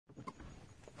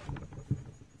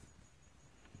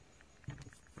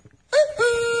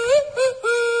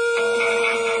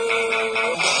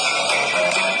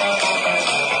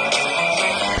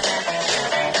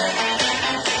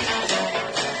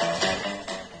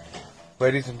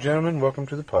Ladies and gentlemen, welcome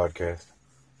to the podcast.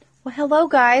 Well, hello,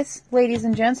 guys, ladies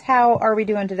and gents. How are we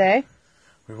doing today?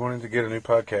 We wanted to get a new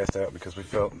podcast out because I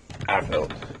felt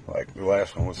like the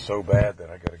last one was so bad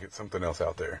that I got to get something else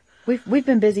out there. We've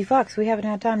been busy fucks. We haven't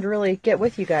had time to really get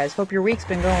with you guys. Hope your week's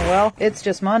been going well. It's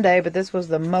just Monday, but this was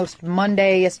the most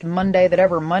Mondayest Monday that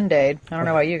ever Mondayed. I don't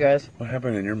know about you guys. What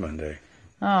happened in your Monday?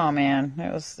 Oh man,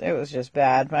 it was just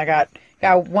bad. I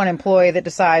got one employee that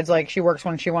decides like she works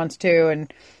when she wants to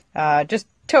and just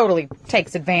totally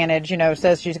takes advantage,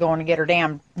 says she's going to get her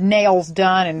damn nails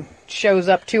done and shows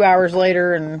up 2 hours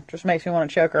later and just makes me want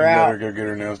to choke her out. Let her go get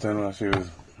her nails done while she was...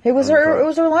 It was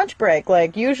her lunch break.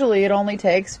 Like, usually it only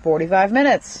takes 45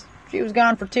 minutes. She was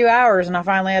gone for 2 hours and I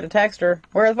finally had to text her,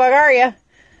 "Where the fuck are you?"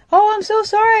 "Oh, I'm so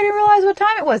sorry. I didn't realize what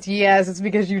time it was." "Yes, it's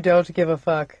because you don't give a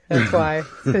fuck. That's why.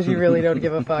 It's because you really don't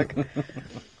give a fuck."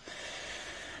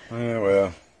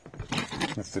 Well,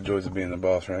 that's the joys of being the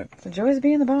boss, right? The joys of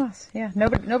being the boss. Yeah.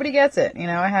 Nobody gets it.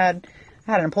 I had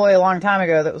an employee a long time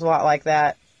ago that was a lot like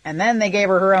that. And then they gave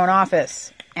her own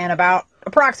office. And about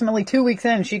approximately 2 weeks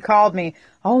in, she called me.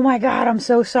 "Oh my God, I'm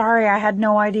so sorry. I had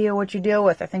no idea what you deal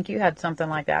with." I think you had something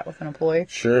like that with an employee.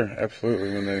 Sure,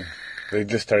 absolutely. When they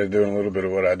just started doing a little bit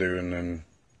of what I do and then,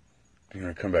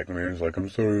 come back to me and it's like, "I'm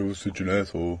sorry I was such an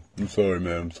asshole. I'm sorry,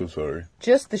 man. I'm so sorry."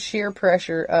 Just the sheer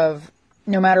pressure of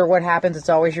no matter what happens, it's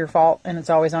always your fault and it's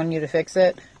always on you to fix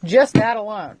it. Just that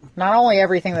alone. Not only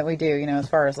everything that we do, as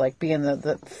far as like being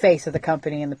the face of the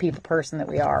company and the people person that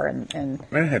we are. And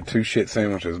I had 2 shit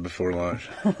sandwiches before lunch.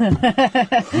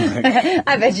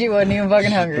 I bet you wasn't even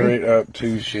fucking hungry. Straight up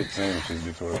 2 shit sandwiches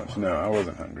before lunch. No, I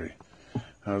wasn't hungry.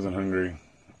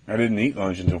 I didn't eat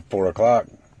lunch until 4 o'clock.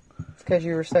 It's because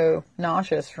you were so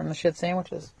nauseous from the shit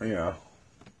sandwiches. Yeah.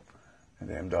 The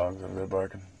damn dogs over there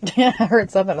barking. Yeah, I heard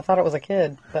something. I thought it was a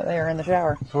kid, but they were in the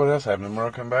shower. So what else happened?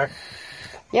 Merle come back?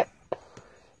 Yep.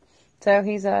 So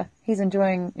he's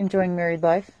enjoying married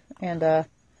life, and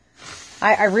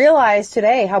I realized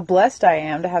today how blessed I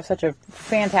am to have such a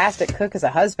fantastic cook as a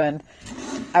husband.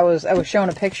 I was shown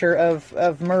a picture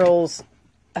of Merle's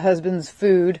husband's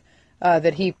food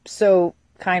that he so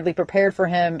kindly prepared for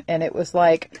him, and it was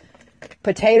like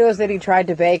potatoes that he tried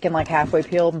to bake and like halfway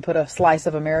peeled and put a slice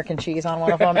of American cheese on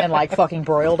one of them and like fucking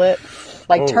broiled it.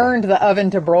 Like turned the oven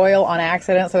to broil on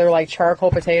accident, so they were like charcoal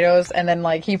potatoes. And then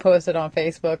like he posted on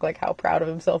Facebook like how proud of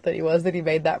himself that he was that he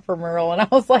made that for Merle. And I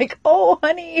was like, "Oh,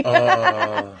 honey,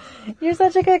 you're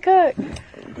such a good cook."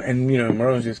 And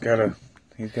Merle's he's gotta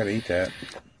eat that.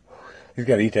 He's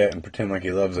got to eat that and pretend like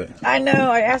he loves it. I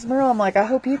know. I asked Merle, I'm like, "I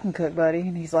hope you can cook, buddy."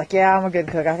 And he's like, "Yeah, I'm a good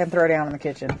cook. I can throw down in the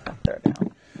kitchen." I'll throw it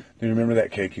down. Do you remember that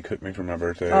cake you cooked me for my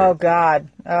birthday? Oh, God.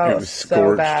 Oh, it was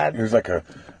so bad. It was like a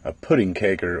pudding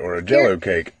cake or a Jell-O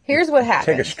cake. Here's what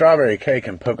happened. Take a strawberry cake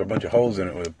and poke a bunch of holes in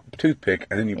it with a toothpick,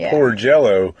 and then you pour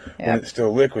Jell-O. When it's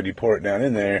still liquid, you pour it down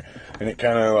in there, and it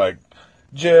kind of like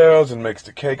gels and makes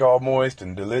the cake all moist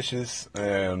and delicious.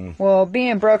 And well,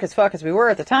 being broke as fuck as we were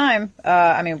at the time,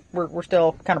 we're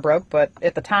still kind of broke, but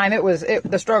at the time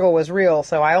the struggle was real.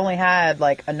 So I only had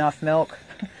like enough milk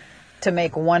to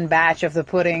make one batch of the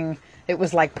pudding. It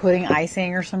was like pudding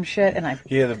icing or some shit, and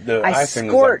the icing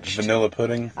was like vanilla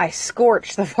pudding. I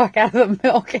scorched the fuck out of the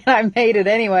milk, and I made it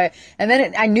anyway. And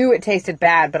then I knew it tasted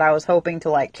bad, but I was hoping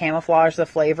to like camouflage the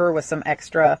flavor with some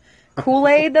extra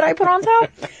Kool-Aid that I put on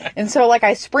top. And so like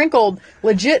I sprinkled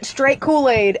legit straight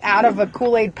Kool-Aid out of a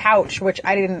Kool-Aid pouch, which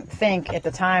I didn't think at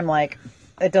the time like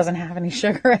it doesn't have any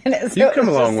sugar in it. So you've come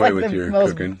a long way with your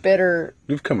cooking. Bitter.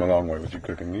 You've come a long way with your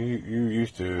cooking. You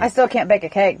used to. I still can't bake a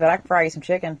cake, but I can fry you some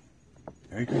chicken.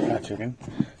 Yeah, you can fry chicken.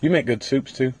 You make good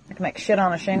soups too. I can make shit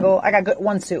on a shingle. I got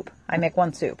one soup. I make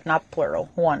one soup, not plural.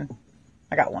 One.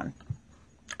 I got one.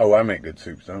 Oh, I make good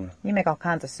soups, don't I? You make all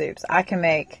kinds of soups. I can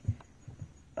make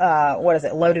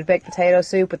loaded baked potato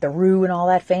soup with the roux and all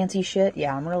that fancy shit.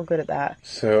 Yeah, I'm real good at that.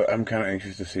 So I'm kind of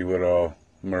anxious to see what all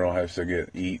Merle has to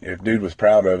eat. If dude was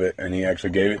proud of it and he actually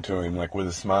gave it to him, like with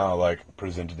a smile, like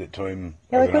presented it to him.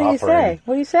 Yeah, like what do you say?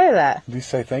 What do you say to that? Do you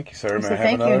say thank you, sir? You say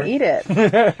thank you and eat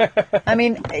it. I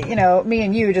mean, me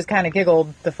and you just kind of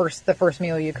giggled the first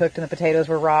meal you cooked, and the potatoes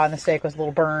were raw and the steak was a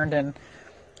little burned, and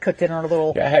cooked it on a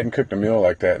little. Yeah, I hadn't cooked a meal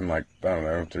like that in like I don't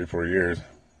know 3-4 years.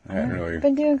 I hadn't really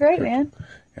been doing great, cooked. Man.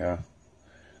 Yeah,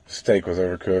 steak was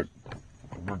overcooked.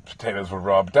 Potatoes were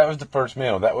raw, but that was the first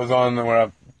meal. That was on where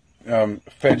I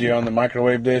fed you on the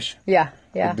microwave dish. Yeah.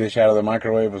 The dish out of the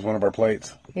microwave was one of our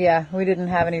plates. Yeah, we didn't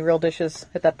have any real dishes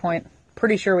at that point.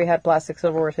 Pretty sure we had plastic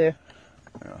silverware too.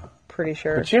 Yeah. pretty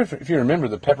sure. But if you remember,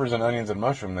 the peppers and onions and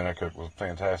mushroom that I cooked was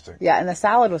fantastic. Yeah, and the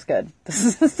salad was good. The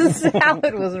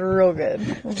salad was real good.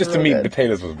 Just the meat and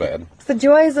potatoes was bad. It's the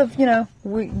joys of,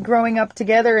 growing up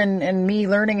together and me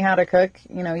learning how to cook.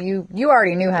 You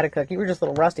already knew how to cook. You were just a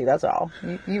little rusty, that's all.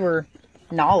 You were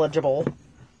knowledgeable.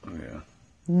 Yeah.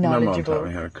 Knowledgeable. My mom taught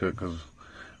me how to cook because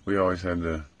we always had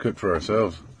to cook for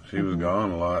ourselves. She was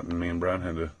gone a lot, and me and Brian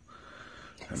had to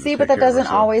See, but that doesn't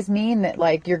always mean that,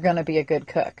 like, you're going to be a good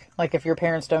cook. Like, if your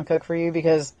parents don't cook for you,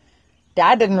 because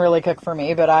Dad didn't really cook for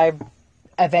me, but I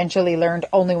eventually learned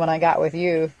only when I got with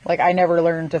you. Like, I never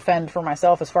learned to fend for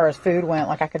myself as far as food went.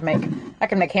 Like, I could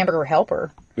make hamburger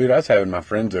helper. Dude, I was having my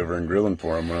friends over and grilling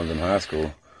for them when I was in high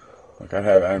school. Like,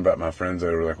 I invite my friends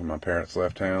over, like, when my parents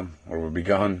left town, or would be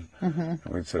gone, and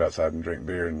we'd sit outside and drink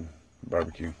beer and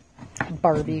barbecue.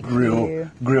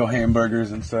 Grill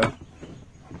hamburgers and stuff.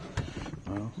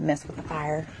 Mess with the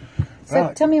fire.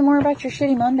 So tell me more about your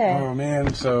shitty Monday. Oh,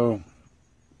 man. So,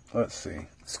 let's see.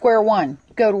 Square one.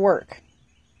 Go to work.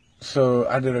 So,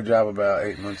 I did a job about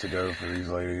 8 months ago for these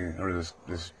ladies, or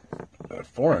this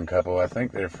foreign couple. I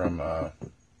think they're from, they're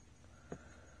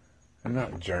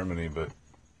not Germany, but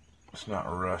it's not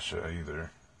Russia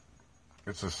either.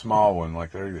 It's a small one,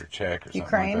 like they're either Czech or something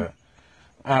Ukraine? like that.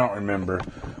 I don't remember,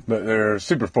 but they're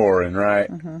super foreign, right?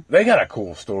 Mm-hmm. They got a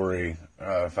cool story.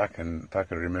 If I could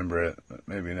remember it,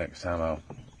 maybe next time I'll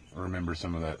remember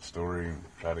some of that story and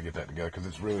try to get that together because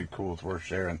it's really cool. It's worth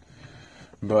sharing.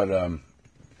 But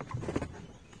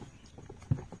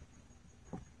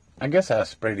I guess I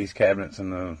sprayed these cabinets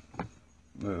and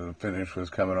the finish was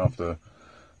coming off of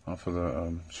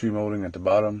the shoe molding at the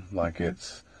bottom, like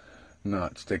it's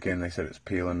not sticking. They said it's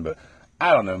peeling, but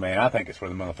I don't know, man. I think it's where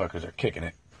the motherfuckers are kicking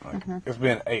it. Like, it's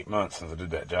been 8 months since I did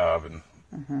that job, and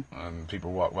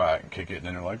people walk by and kick it, and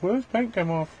then they're like, well, this paint came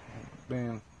off.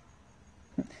 Man.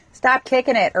 Stop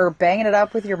kicking it or banging it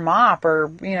up with your mop or,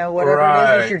 whatever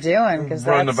it is that you're doing. Cause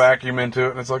run the vacuum into it,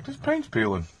 and it's like, this paint's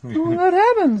peeling. Well, that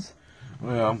happens.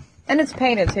 Well. And it's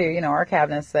painted, too. Our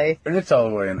cabinets, And it's all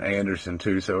the way in Anderson,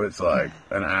 too, so it's like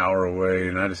an hour away,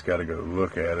 and I just got to go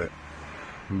look at it.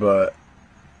 But...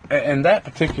 And that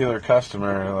particular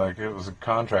customer, like, it was a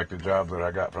contracted job that I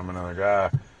got from another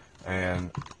guy, and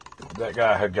that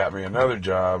guy had got me another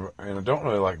job, and I don't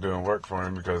really like doing work for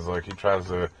him because, like, he tries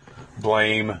to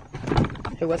blame...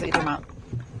 Who was it you talking about?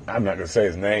 I'm not going to say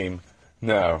his name.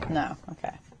 No. No,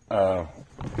 okay.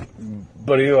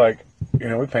 But he, like,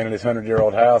 we painted this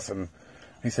 100-year-old house, and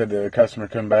he said the customer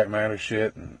come back mad as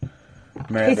shit, and...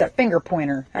 He's a finger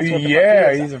pointer. That's what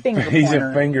he's a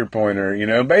finger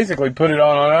pointer. Basically put it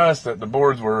on us that the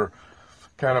boards were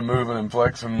kind of moving and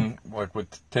flexing, like with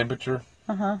temperature.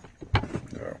 So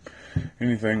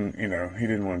anything, he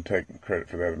didn't want to take credit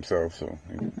for that himself. So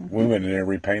we went in there,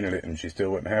 repainted it, and she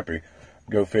still wasn't happy.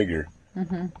 Go figure.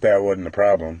 That wasn't the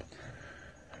problem.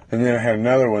 And then I had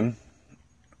another one.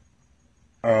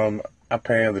 I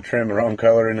painted the trim the wrong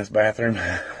color in this bathroom.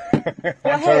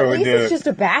 Well, hey, at least it's just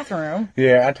a bathroom.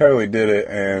 Yeah, I totally did it,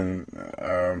 and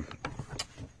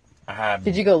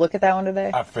Did you go look at that one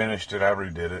today? I finished it. I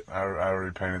redid it. I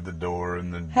repainted the door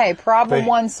and then. Hey, problem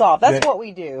one solved. That's what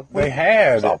we do. We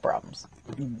solve problems.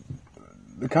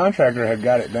 The contractor had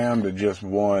got it down to just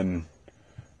one.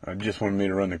 Just wanted me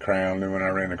to run the crown, and when I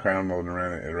ran the crown mold and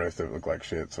ran it, the rest of it looked like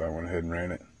shit. So I went ahead and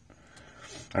ran it.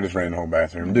 I just ran the whole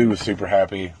bathroom. Dude was super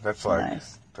happy. That's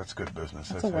nice. That's good business.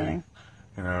 That's a winning.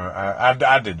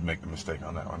 I did make the mistake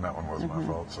on that one. That one wasn't my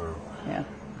fault. So yeah.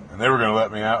 And they were going to let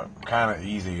me out kind of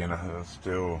easy, and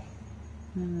still,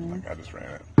 like, I just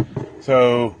ran it.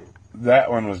 So that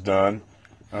one was done.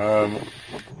 I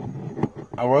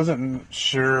wasn't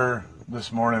sure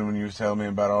this morning when you was telling me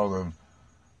about all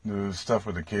the stuff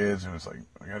with the kids, and it's like,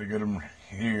 I got to get them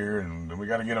here, and we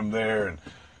got to get them there, and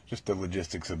just the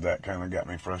logistics of that kind of got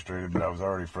me frustrated, but I was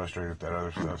already frustrated with that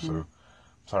other stuff, so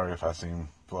sorry if I seem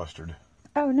flustered.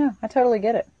 Oh, no, I totally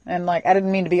get it. And, like, I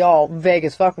didn't mean to be all vague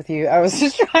as fuck with you. I was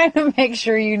just trying to make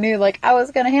sure you knew, like, I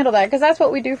was going to handle that. Because that's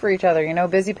what we do for each other,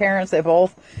 busy parents. We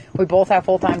both have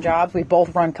full-time jobs. We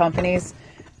both run companies.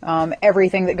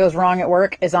 Everything that goes wrong at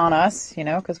work is on us,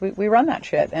 because we run that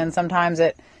shit. And sometimes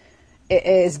it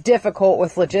is difficult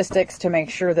with logistics to make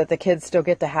sure that the kids still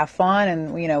get to have fun.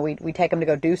 And, we take them to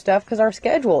go do stuff because our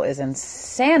schedule is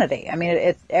insanity. I mean,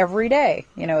 it's every day.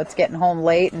 It's getting home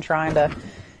late and trying to...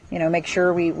 make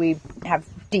sure we have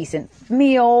decent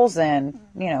meals and,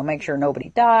 make sure nobody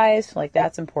dies. Like,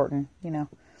 that's important,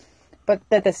 But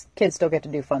that the kids still get to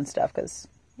do fun stuff because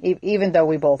even though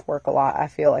we both work a lot, I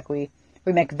feel like we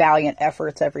make valiant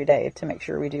efforts every day to make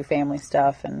sure we do family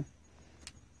stuff and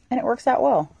it works out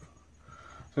well.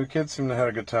 So the kids seem to have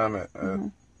a good time at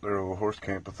their little horse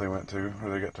camp that they went to,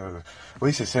 where they got to.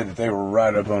 Lisa said that they were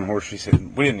right up on horse. She said I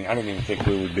didn't even think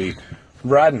we would be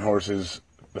riding horses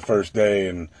the first day,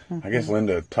 and I guess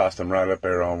Linda tossed them right up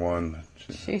there on one.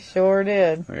 She sure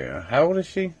did. Yeah. How old is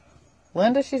she?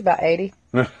 Linda, she's about 80.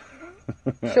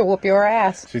 She'll whoop your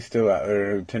ass. She's still out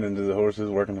there tending to the horses,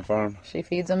 working the farm. She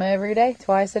feeds them every day,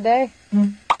 twice a day.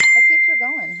 That keeps her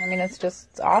going. I mean,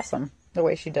 it's awesome the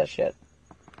way she does shit.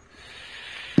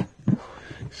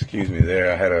 Excuse me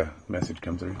there. I had a message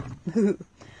come through.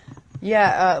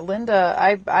 Yeah, Linda,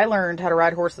 I learned how to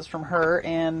ride horses from her,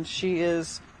 and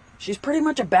she's pretty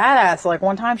much a badass. Like,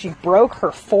 one time she broke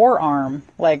her forearm,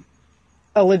 like,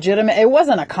 a legitimate, it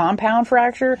wasn't a compound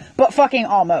fracture, but fucking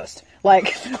almost. Like,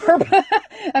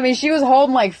 she was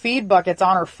holding, like, feed buckets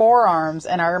on her forearms,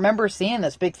 and I remember seeing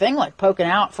this big thing, like, poking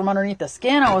out from underneath the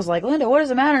skin. I was like, Linda, what does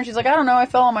the matter? And she's like, I don't know, I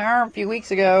fell on my arm a few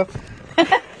weeks ago.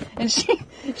 And she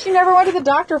never went to the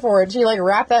doctor for it. She, like,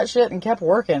 wrapped that shit and kept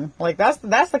working. Like, that's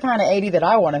the kind of 80 that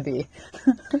I want to be.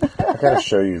 I gotta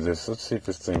show you this. Let's see if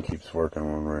this thing keeps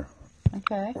working when we're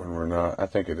not. I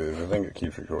think it is. I think it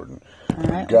keeps recording. All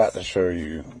right, I've got to show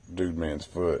you Dude Man's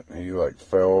foot. He, like,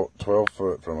 fell 12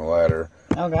 foot from a ladder.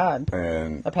 Oh, God.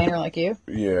 And a painter like you?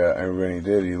 Yeah, and when he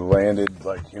did, he landed,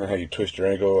 like, you know how you twist your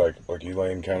ankle, like you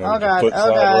land kind of with your foot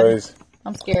sideways? God.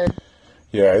 I'm scared.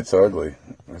 Yeah, it's ugly.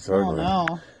 It's ugly. Oh,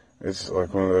 no. It's,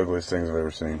 like, one of the ugliest things I've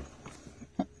ever seen.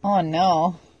 Oh,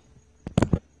 no.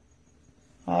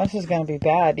 Oh, this is going to be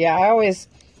bad. Yeah,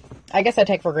 I guess I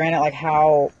take for granted, like,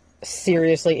 how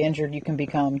seriously injured you can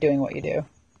become doing what you do.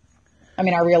 I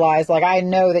mean, I realize, like, I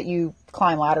know that you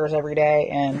climb ladders every day,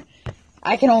 and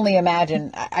I can only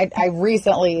imagine. I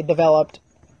recently developed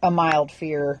a mild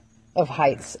fear of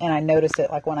heights, and I notice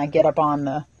it, like, when I get up on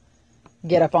the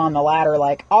ladder,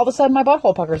 like, all of a sudden my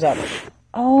butthole puckers up.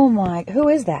 Oh my, who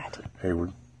is that?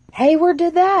 Hayward. Hayward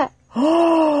did that?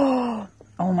 Oh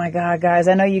my God, guys,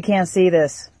 I know you can't see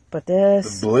this, but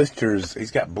this. The blisters,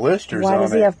 he's got blisters on it. Why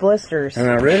does he have blisters? And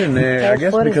I read in there, I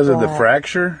guess because of the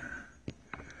fracture.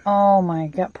 Oh my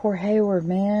God, poor Hayward,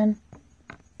 man.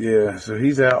 Yeah, so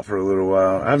he's out for a little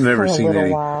while. I've never seen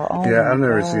any. Oh, yeah, I've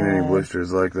never seen any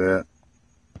blisters like that.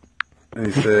 And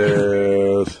he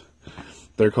says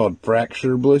they're called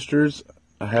fracture blisters.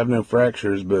 I have no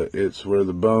fractures, but it's where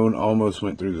the bone almost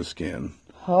went through the skin.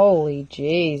 Holy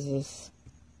Jesus.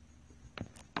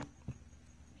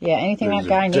 Yeah, anything that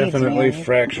guy needs, definitely man.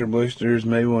 Fracture blisters.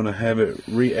 May want to have it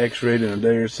re-x-rayed in a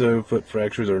day or so. Foot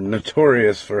fractures are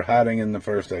notorious for hiding in the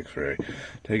first x-ray.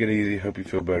 Take it easy. Hope you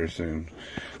feel better soon.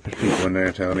 There's people in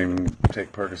there telling him to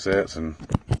take Percocets and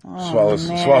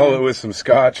swallow it with some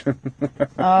scotch.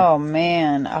 Oh,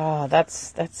 man. Oh,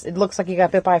 that's, it looks like he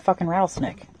got bit by a fucking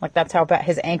rattlesnake. Like, that's how bad,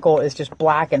 his ankle is just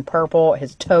black and purple.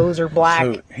 His toes are black.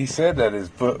 So he said that his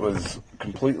foot was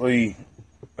completely...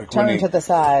 Turned to the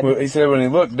side. Well, he said when he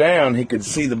looked down, he could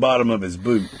see the bottom of his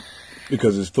boot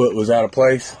because his foot was out of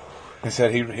place. He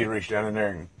said he reached down in there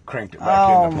and cranked it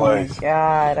back into place. Oh, my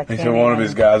God. He said one of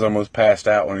his guys almost passed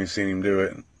out when he seen him do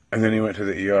it. And then he went to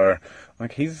the ER.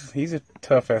 Like, he's a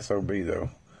tough SOB,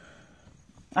 though.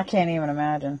 I can't even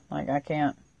imagine. Like, I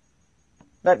can't.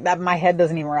 That my head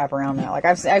doesn't even wrap around that. Like,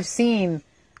 I've seen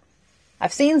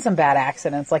some bad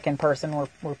accidents, like in person,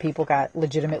 where people got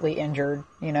legitimately injured,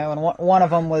 you know, and one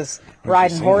of them was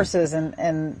riding horses,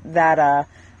 and that,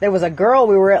 there was a girl,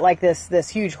 we were at like this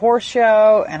huge horse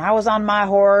show, and I was on my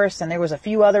horse, and there was a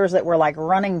few others that were like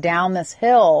running down this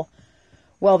hill.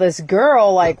 Well, this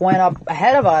girl like went up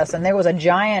ahead of us, and there was a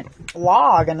giant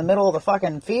log in the middle of the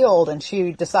fucking field, and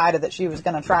she decided that she was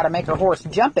going to try to make her horse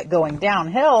jump it going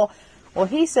downhill. Well,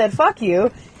 he said, fuck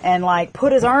you, and like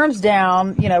put his arms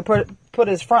down, you know, put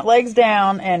his front legs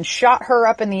down and shot her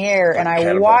up in the air, and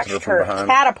I watched her,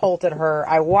 catapulted her.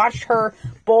 I watched her,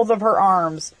 both of her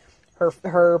arms,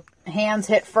 her hands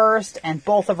hit first, and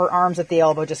both of her arms at the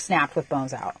elbow just snapped with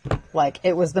bones out. Like,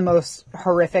 it was the most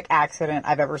horrific accident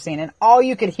I've ever seen. And all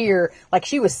you could hear, like,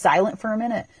 she was silent for a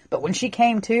minute, but when she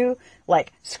came to,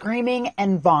 like, screaming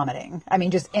and vomiting. I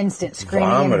mean, just instant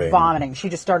screaming and vomiting. She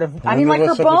just started, I mean, like,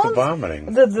 her bones,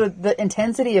 the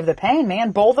intensity of the pain,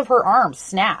 man, both of her arms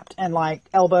snapped, and, like,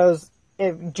 elbows,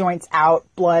 joints out,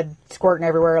 blood squirting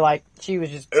everywhere. Like, she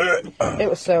was just, it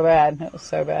was so bad. It was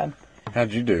so bad.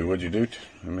 How'd you do? What'd you do?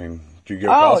 I mean, did you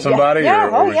go call somebody,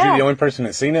 or was you the only person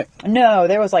that seen it? No,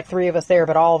 there was like 3 of us there,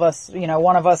 but all of us, you know,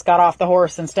 one of us got off the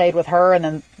horse and stayed with her, and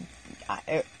then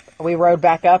we rode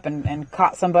back up and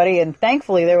caught somebody, and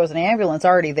thankfully there was an ambulance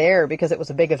already there because it was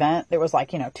a big event. There was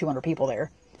like, you know, 200 people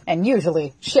there. And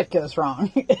usually shit goes wrong.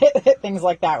 Things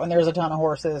like that when there's a ton of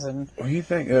horses. And well, you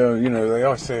think, you know, they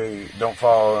always say don't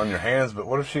fall on your hands, but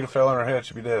what if she'd have fell on her head?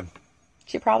 She'd be dead.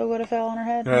 She probably would have fell on her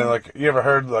head. You know, like, you ever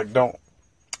heard, like, don't...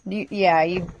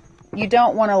 You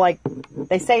don't want to, like,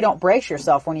 they say don't brace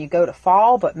yourself when you go to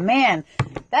fall, but man,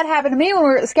 that happened to me when we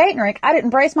were at the skating rink. I didn't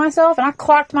brace myself, and I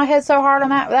clocked my head so hard on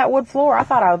that wood floor, I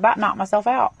thought I was about to knock myself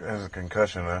out. It was a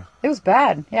concussion, though. It was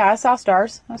bad. Yeah, I saw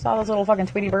stars. I saw those little fucking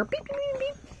Tweety bird. Beep, beep, beep,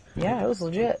 beep. Yeah, it was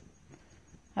legit.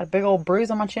 I had a big old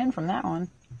bruise on my chin from that one.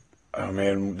 Oh,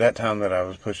 man, that time that I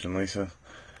was pushing Lisa,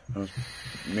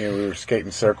 we were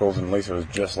skating circles, and Lisa was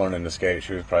just learning to skate.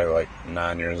 She was probably like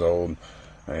 9 years old,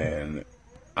 and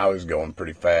I was going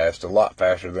pretty fast, a lot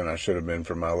faster than I should have been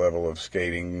for my level of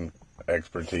skating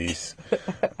expertise.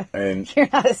 And you're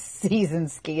not a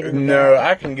seasoned skater. No,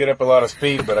 I can get up a lot of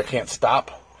speed, but I can't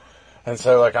stop. And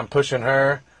so, like, I'm pushing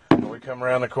her, and we come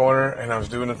around the corner, and I was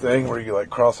doing a thing where you, like,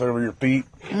 cross over your feet,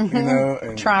 you know.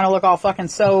 And, trying to look all fucking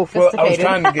sophisticated. Well, I was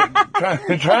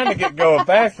trying to get going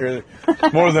faster,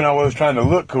 more than I was trying to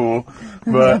look cool.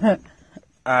 But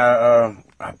I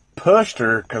pushed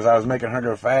her because I was making her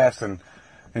go fast, and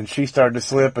she started to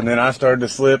slip, and then I started to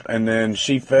slip, and then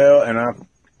she fell, and I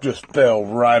just fell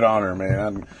right on her,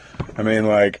 man. I mean,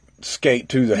 like, skate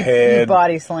to the head. You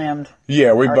body slammed.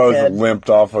 Yeah, we both limped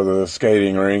off of the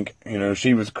skating rink. You know,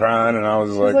 she was crying, and I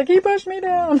was like... She's like, he pushed me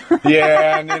down.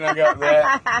 Yeah, and then I got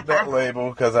that label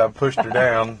because I pushed her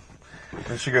down.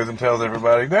 And she goes and tells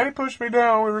everybody, Daddy pushed me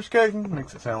down, we were skating.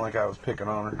 Makes it sound like I was picking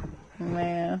on her.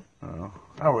 Man. Oh,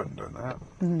 I wouldn't have done that.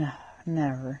 No,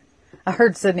 never. I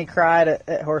heard Sydney cried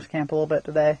at horse camp a little bit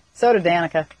today. So did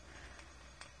Danica.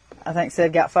 I think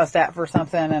Sid got fussed at for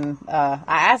something, and I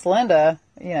asked Linda,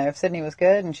 you know, if Sydney was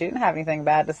good, and she didn't have anything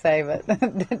bad to say, but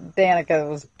Danica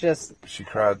was just... She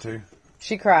cried too?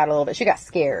 She cried a little bit. She got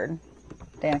scared.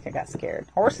 Danica got scared.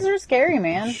 Horses are scary,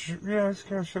 man. Yeah, it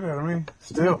scared shit out of me.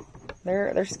 Still.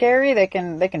 They're scary. They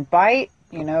can bite,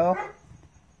 you know.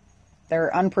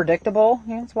 They're unpredictable.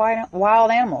 You know, it's wild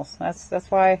animals.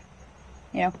 That's why...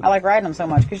 You know, I like riding them so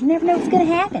much because you never know what's going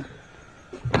to happen.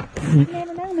 You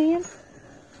never know, man.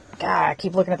 God, I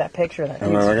keep looking at that picture. That I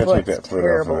know, I gotta take that foot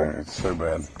off of there. It's so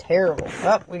bad. It's terrible.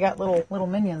 Oh, we got little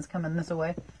minions coming this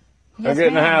way. Yes, I'll get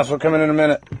in the house. We're coming in a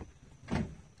minute.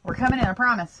 We're coming in, I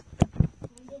promise.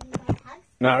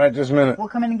 Not right this minute. We'll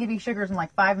come in and give you sugars in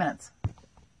like 5 minutes.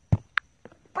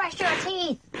 Brush your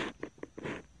teeth.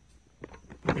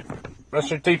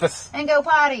 Brush your teethus. And go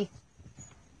potty.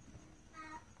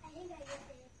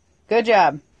 Good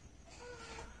job.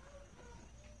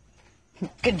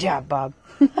 Good job, Bob.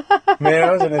 Man,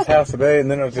 I was in this house today,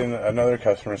 and then I was in another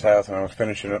customer's house, and I was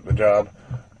finishing up the job,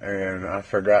 and I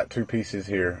forgot 2 pieces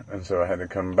here, and so I had to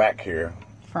come back here.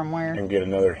 From where? And get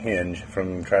another hinge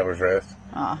from Traveler's Rest.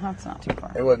 Oh, that's not too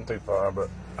far. It wasn't too far, but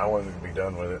I wanted to be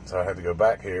done with it, so I had to go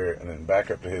back here and then back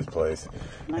up to his place.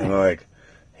 Nice. And, like,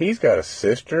 he's got a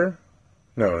sister.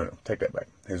 No, take that back.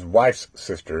 His wife's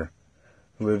sister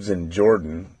lives in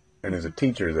Jordan and is a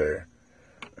teacher there.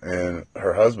 And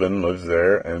her husband lives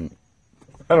there, and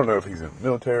I don't know if he's in the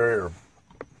military or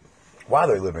why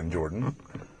they live in Jordan,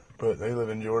 but they live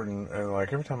in Jordan, and,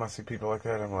 like, every time I see people like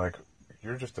that, I'm like,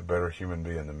 you're just a better human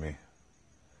being than me.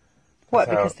 What,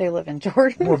 because they live in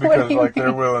Jordan? Well, because, like,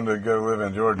 they're willing to go live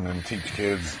in Jordan and teach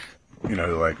kids, you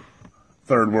know, like,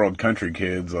 third world country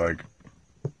kids, like,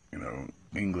 you know,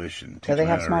 English and teach Do they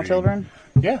have small children?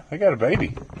 Yeah, they got a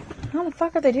baby. How the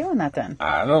fuck are they doing that then?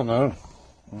 I don't know.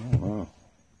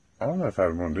 I don't know if I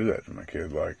would want to do that to my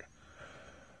kid. Like,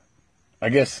 I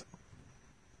guess.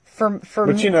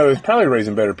 But, you know, it's probably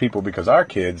raising better people because our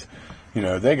kids, you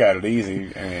know, they got it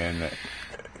easy and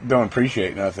don't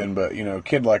appreciate nothing. But, you know, a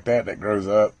kid like that grows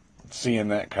up seeing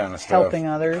that kind of stuff. Helping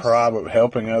others.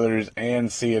 Helping others and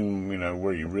seeing, you know,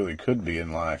 where you really could be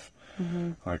in life.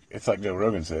 Mm-hmm. Like, it's like Joe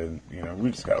Rogan said, you know,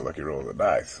 we just got a lucky roll of the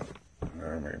dice. You know,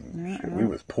 I mean, shit, we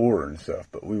was poor and stuff,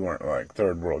 but we weren't like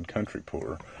third world country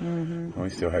poor. Mm-hmm. We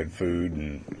still had food,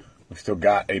 and we still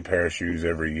got a pair of shoes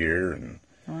every year. And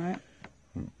right.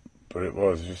 But it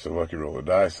was just a lucky roll of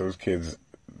the dice. Those kids,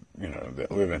 you know,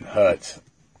 that live in huts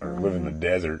or live in the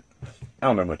desert. I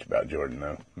don't know much about Jordan,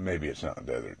 though. Maybe it's not a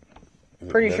desert.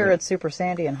 Pretty sure it's super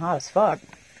sandy and hot as fuck.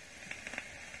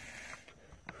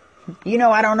 You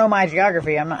know, I don't know my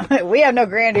geography. We have no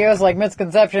grandiose, like,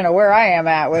 misconception of where I am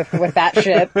at with that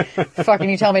shit. Fucking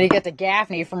you tell me to get to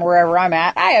Gaffney from wherever I'm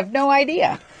at. I have no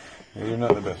idea. Well, you're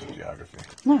not the best at geography.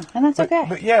 No, and that's okay.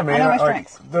 But yeah, man, I know my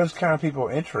strengths. Those kind of people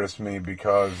interest me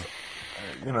because,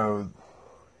 you know,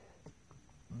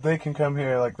 they can come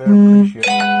here, like, they appreciate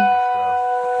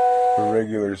stuff, the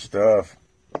regular stuff.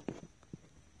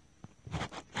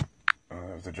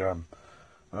 That was the job.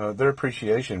 Their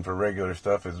appreciation for regular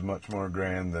stuff is much more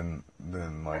grand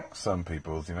than like some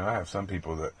people's. You know, I have some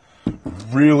people that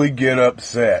really get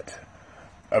upset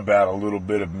about a little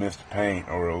bit of missed paint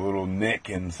or a little nick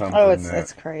in something. Oh,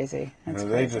 it's crazy. It's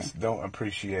they just don't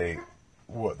appreciate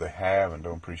what they have and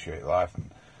don't appreciate life.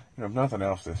 And if nothing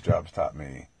else, this job's taught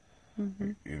me,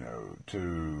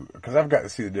 because I've got to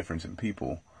see the difference in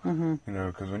people.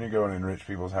 Because when you go in rich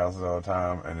people's houses all the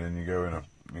time, and then you go in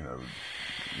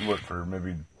look for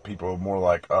maybe people more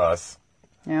like us.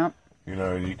 Yeah.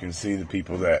 You can see the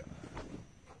people that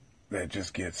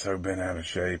just get so bent out of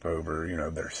shape over,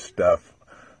 their stuff.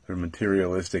 They're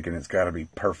materialistic, and it's got to be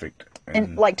perfect.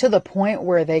 And like to the point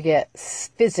where they get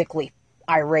physically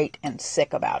irate and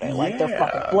sick about it. Like their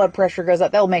fucking blood pressure goes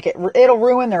up. It'll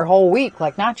ruin their whole week.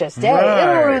 Like not just day. Right.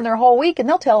 It'll ruin their whole week, and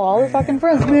they'll tell all their fucking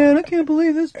friends, man, I can't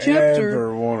believe this chapter. I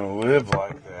never want to live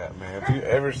like that, man. If you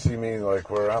ever see me like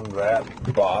where I'm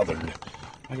that bothered,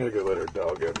 I gotta go let our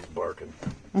dog out. He's barking.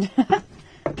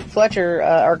 Fletcher,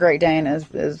 our Great Dane,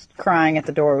 is crying at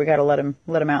the door. We gotta let him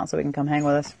out so he can come hang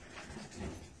with us.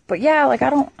 But yeah, like I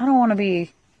don't ever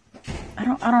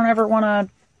want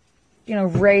to,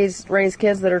 raise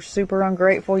kids that are super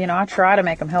ungrateful. I try to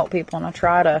make them help people, and I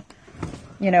try to,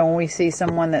 when we see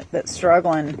someone that's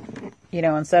struggling,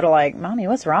 instead of like, Mommy,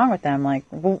 what's wrong with them? Like,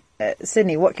 well,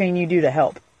 Sydney, what can you do to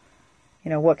help?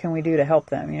 What can we do to help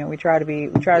them? We try to be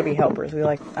helpers.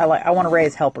 I want to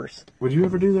raise helpers. Would you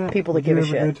ever do that? People that give a shit.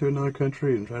 Would you ever go to another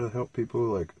country and try to help people,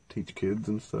 like teach kids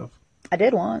and stuff? I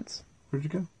did once. Where'd you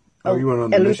go? Oh, you went on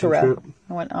the mission trip?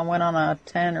 I went on a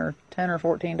 10 or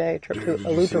 14 day trip to Eleuthera.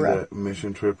 Did you see that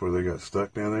mission trip where they got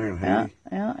stuck down there in Haiti?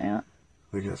 Yeah.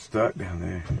 They got stuck down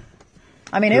there.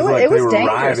 I mean, it was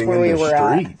dangerous where we were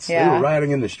at. Yeah. They were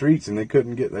riding in the streets and they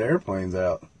couldn't get the airplanes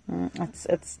out.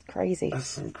 It's crazy. That's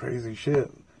some crazy shit.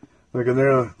 Like, and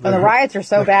the riots are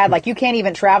so bad. Like, you can't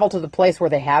even travel to the place where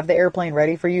they have the airplane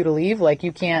ready for you to leave. Like,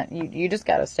 you can't. You just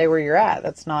got to stay where you're at.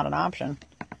 That's not an option.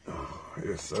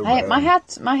 It's so bad.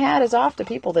 My hat is off to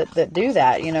people that do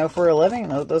that, for a living.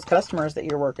 Those customers that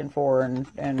you're working for,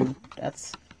 and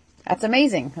that's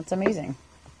amazing. That's amazing.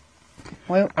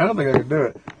 Well, I don't think I could do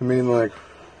it. I mean, like,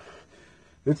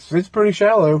 it's pretty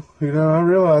shallow. I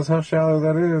realize how shallow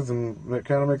that is, and that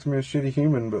kind of makes me a shitty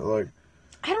human. But like,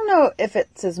 I don't know if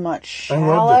it's as much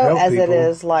shallow as it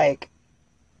is like.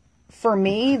 For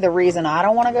me, the reason I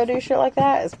don't want to go do shit like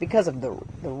that is because of the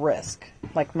risk.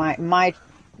 Like my.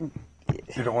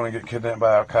 You don't want to get kidnapped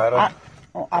by Al Qaeda?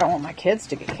 I don't want my kids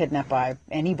to get kidnapped by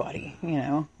anybody,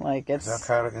 Like, it's... Is Al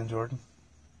Qaeda in Jordan?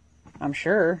 I'm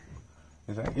sure.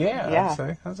 Is that?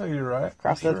 Yeah. I'd say you're right.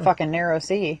 Across the fucking narrow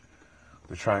sea.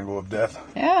 The Triangle of Death?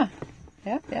 Yeah.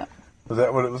 Yep. Was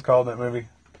that what it was called in that movie?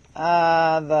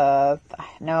 No,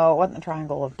 it wasn't the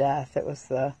Triangle of Death. It was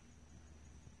the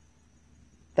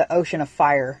Ocean of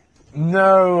Fire.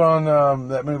 No, on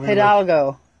that movie.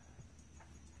 Hidalgo.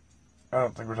 I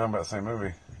don't think we're talking about the same movie.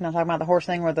 You're not talking about the horse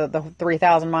thing where the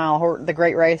 3,000 mile the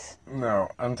Great Race? No,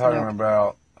 I'm talking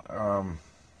about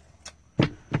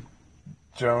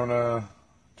Jonah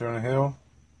Hill.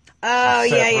 Oh,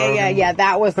 yeah.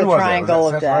 That was the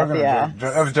Triangle of Death, yeah.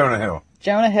 That was Jonah Hill.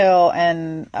 Jonah Hill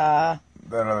and that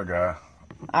other guy.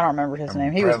 I don't remember his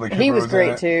name. He was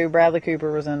great too. Bradley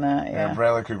Cooper was in that, yeah.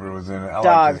 Bradley Cooper was in it.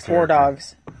 War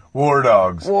Dogs. War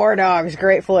Dogs.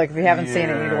 Great flick. If you haven't seen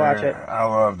it, you need to watch it. I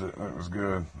loved it. It was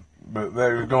good. But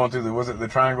they were going through was it the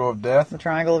Triangle of Death? The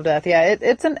Triangle of Death. Yeah,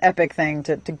 it's an epic thing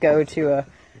to go to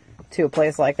a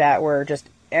place like that where just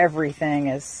everything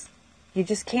is. You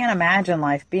just can't imagine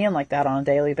life being like that on a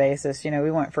daily basis.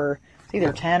 We went for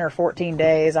either 10 or 14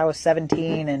 days. I was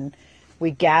 17 and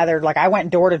we gathered, like I went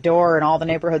door to door in all the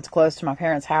neighborhoods close to my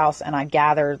parents' house and I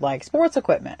gathered like sports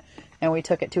equipment and we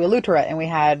took it to Eleuthera and we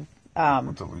had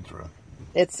what's Eleuthera?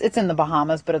 It's in the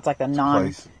Bahamas, but it's like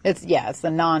it's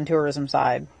the non-tourism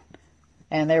side.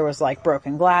 And there was like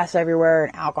broken glass everywhere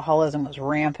and alcoholism was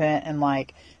rampant. And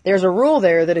like, there's a rule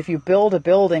there that if you build a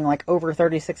building like over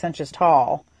 36 inches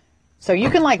tall, so you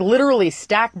can like literally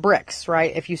stack bricks,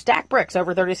 right? If you stack bricks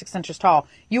over 36 inches tall,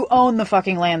 you own the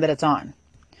fucking land that it's on.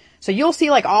 So you'll see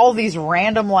like all these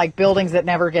random like buildings that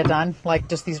never get done, like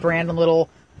just these random little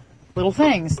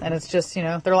things, and it's just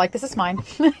they're like, this is mine.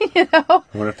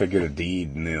 What if they get a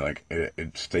deed and they like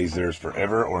it stays theirs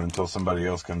forever, or until somebody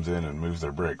else comes in and moves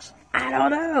their bricks? I don't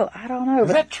know.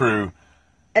 Is that true?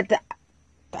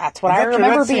 That's what I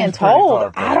remember being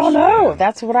told. I don't know.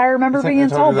 That's what I remember being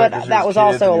told, but that was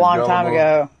also a long time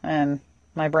ago, and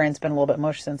my brain's been a little bit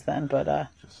mush since then. But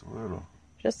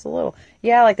just a little.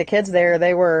 Yeah, like the kids there,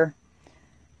 they were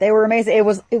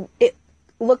amazing. It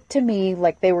looked to me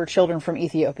like they were children from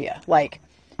Ethiopia. Like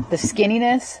the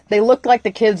skinniness, they looked like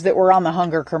the kids that were on the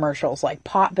hunger commercials, like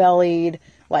pot-bellied.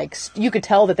 Like you could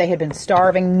tell that they had been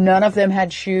starving. None of them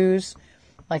had shoes.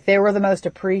 Like they were the most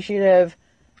appreciative,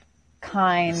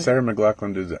 kind. Sarah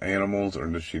McLachlan does animals, or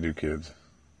does she do kids?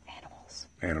 Animals.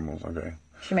 Animals, okay.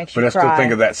 She makes you cry. But I still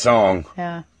think of that song.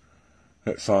 Yeah.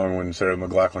 That song when Sarah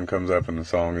McLachlan comes up and the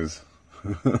song is...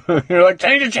 You're like,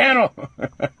 change the channel!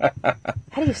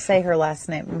 How do you say her last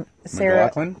name? Sarah...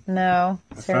 McLachlan? No.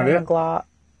 That's Sarah McLachlan.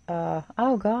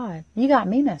 Oh, God. You got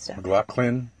me messed up.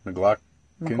 McLachlan?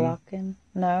 McLachlan?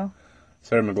 No.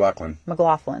 Sarah McLachlan.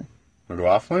 McLaughlin.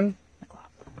 McLaughlin?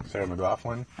 Sarah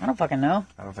McLachlan? I don't fucking know.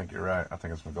 I don't think you're right. I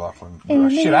think it's McLaughlin. In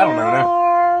Shit, I don't know now.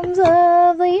 Arms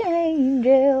of the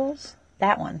angels.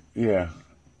 That one. Yeah.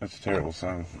 That's a terrible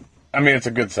song. I mean, it's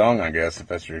a good song, I guess, if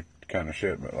that's your kind of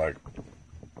shit, but like...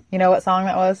 You know what song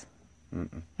that was?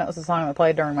 Mm-mm. That was the song that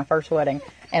played during my first wedding.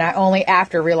 And I only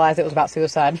after realized it was about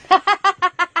suicide.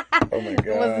 Oh my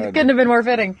God. Couldn't have been more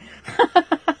fitting.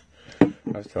 I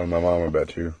was telling my mom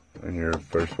about you in your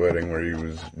first wedding where you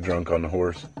was drunk on the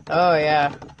horse. Oh,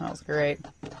 yeah. That was great.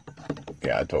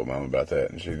 Yeah, I told Mom about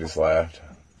that, and she just laughed.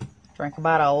 Drank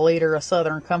about a liter of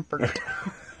Southern Comfort.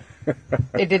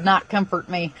 It did not comfort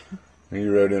me.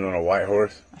 You rode in on a white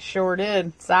horse? I sure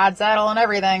did. Side saddle and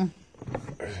everything.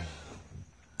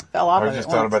 Fell off I of was just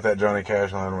it talking once. about that Johnny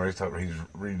Cash line where he's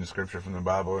reading scripture from the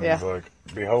Bible, and he's like,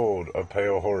 "Behold, a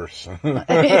pale horse."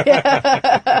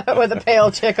 Yeah. With a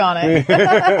pale chick on it.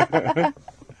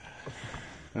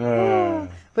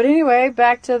 But anyway,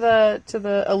 back to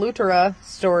the Eleuthera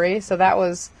story. So that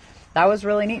was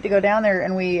really neat to go down there,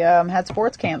 and we had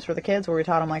sports camps for the kids where we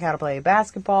taught them like how to play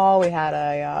basketball. We had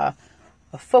a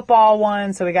football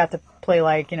one, so we got to play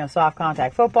like, soft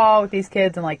contact football with these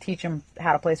kids and like teach them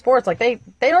how to play sports. Like they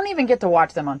don't even get to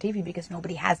watch them on TV because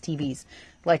nobody has TVs.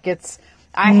 Like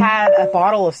I had a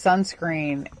bottle of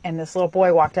sunscreen and this little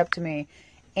boy walked up to me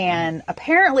and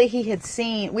apparently he had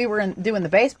seen, we were doing the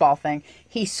baseball thing.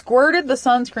 He squirted the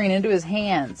sunscreen into his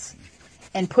hands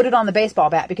and put it on the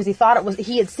baseball bat because he thought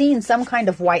he had seen some kind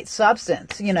of white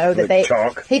substance,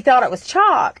 chalk. He thought it was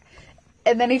chalk.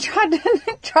 And then he tried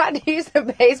to use the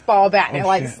baseball bat, and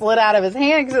it slid out of his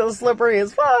hand because it was slippery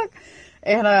as fuck.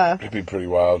 And it'd be pretty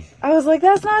wild. I was like,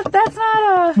 that's not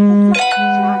chalk, man.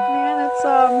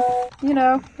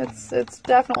 It's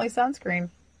definitely sunscreen.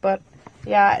 But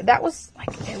yeah, that was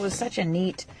it was a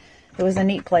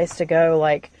neat place to go.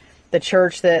 Like the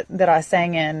church that I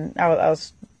sang in, I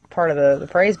was part of the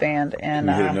praise band, and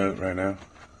can you hit a note right now?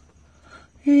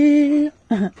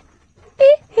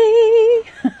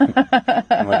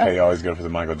 I like how you always go for the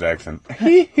Michael Jackson.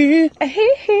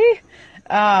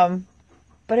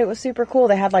 But it was super cool.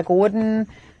 They had like wooden.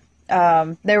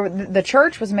 The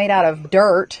church was made out of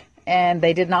dirt, and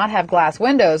they did not have glass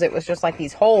windows. It was just like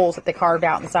these holes that they carved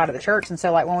out in the side of the church. And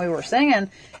so, like when we were singing,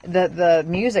 the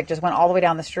music just went all the way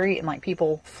down the street, and like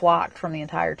people flocked from the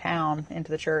entire town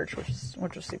into the church,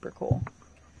 which was super cool.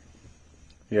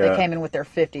 Yeah. They came in with their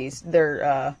 40s,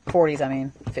 their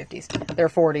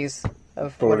 40s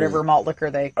of whatever malt liquor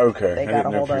they got a hold of. I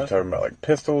didn't know if you were talking about like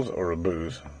pistols or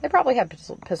booze. They probably had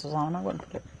pistols on them. I wouldn't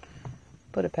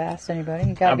put it past anybody.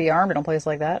 You gotta be armed in a place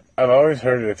like that. I've always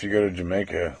heard that if you go to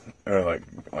Jamaica, or like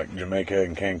Jamaica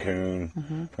and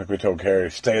Cancun, like we told Carrie,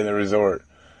 stay in the resort.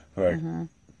 Like,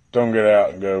 don't get out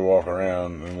and go walk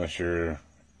around unless you're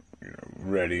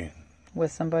ready.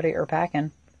 With somebody or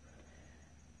packing.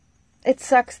 It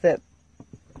sucks that,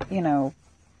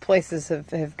 places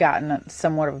have gotten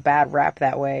somewhat of a bad rap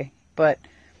that way. But,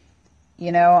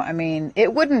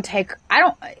 it wouldn't take,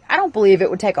 I don't believe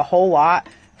it would take a whole lot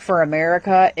for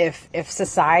America if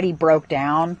society broke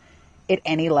down at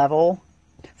any level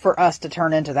for us to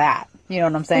turn into that. You know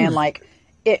what I'm saying? Like,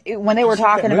 when they were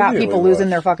talking about people losing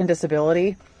their fucking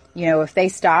disability, if they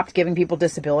stopped giving people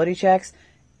disability checks,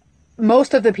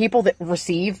 most of the people that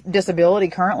receive disability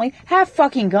currently have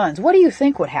fucking guns. What do you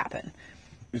think would happen?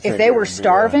 If they were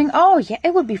starving? Oh, yeah,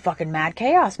 it would be fucking mad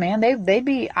chaos, man. They'd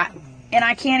be... and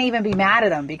I can't even be mad at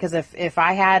them because if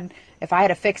I had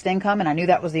a fixed income and I knew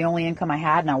that was the only income I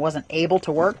had and I wasn't able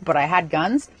to work, but I had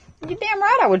guns, you're damn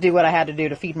right I would do what I had to do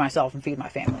to feed myself and feed my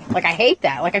family. Like, I hate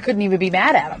that. Like, I couldn't even be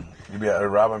mad at them. You'd be out there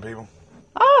robbing people?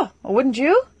 Oh, wouldn't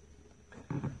you?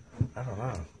 I don't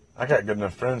know. I got good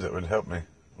enough friends that would help me.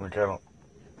 Like, I don't...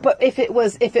 But if it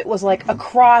was like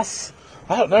across...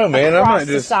 I don't know, man. I might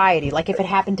just... society, like if it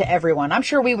happened to everyone, I'm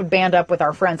sure we would band up with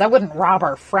our friends. I wouldn't rob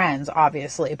our friends,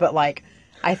 obviously, but like,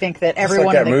 I think that everyone...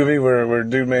 It's like that movie where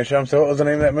Dude Made Shum. So what was the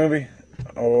name of that movie?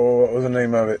 Oh, what was the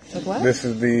name of it? What? This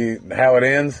is How It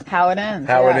Ends. How It Ends.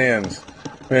 How It Ends.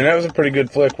 I mean, that was a pretty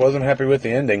good flick. Wasn't happy with the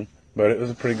ending, but it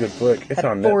was a pretty good flick. It's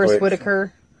on Netflix. Forrest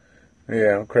Whitaker.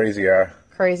 Yeah, Crazy Eye.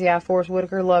 Crazy Eye, Forrest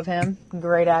Whitaker. Love him.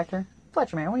 Great actor.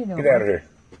 Fletcher, man, what are you doing? Get out of here.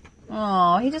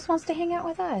 Oh, he just wants to hang out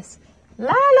with us.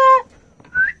 Lala!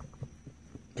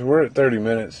 So we're at 30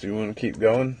 minutes. Do you want to keep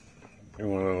going? You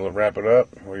want to wrap it up?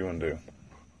 What do you want to do?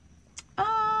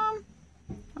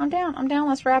 I'm down.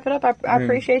 Let's wrap it up. I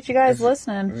appreciate you guys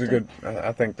listening. It was a good.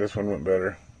 I think this one went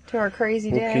better. To our crazy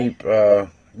day. We'll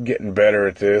keep getting better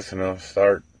at this, and I'll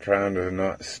start trying to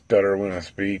not stutter when I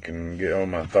speak and get all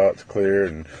my thoughts clear,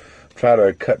 and try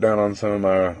to cut down on some of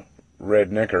my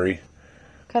redneckery.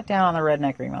 Cut down on the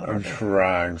redneckery, motherfucker. I'm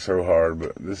trying so hard,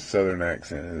 but this southern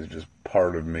accent is just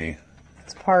part of me.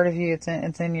 It's part of you. It's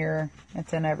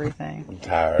in everything. I'm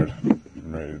tired. I'm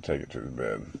ready to take it to the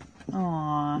bed.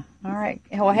 Aw. All right.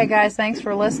 Well, hey, guys, thanks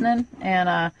for listening.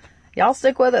 And y'all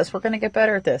stick with us. We're going to get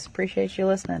better at this. Appreciate you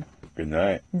listening. Good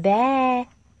night. Bye.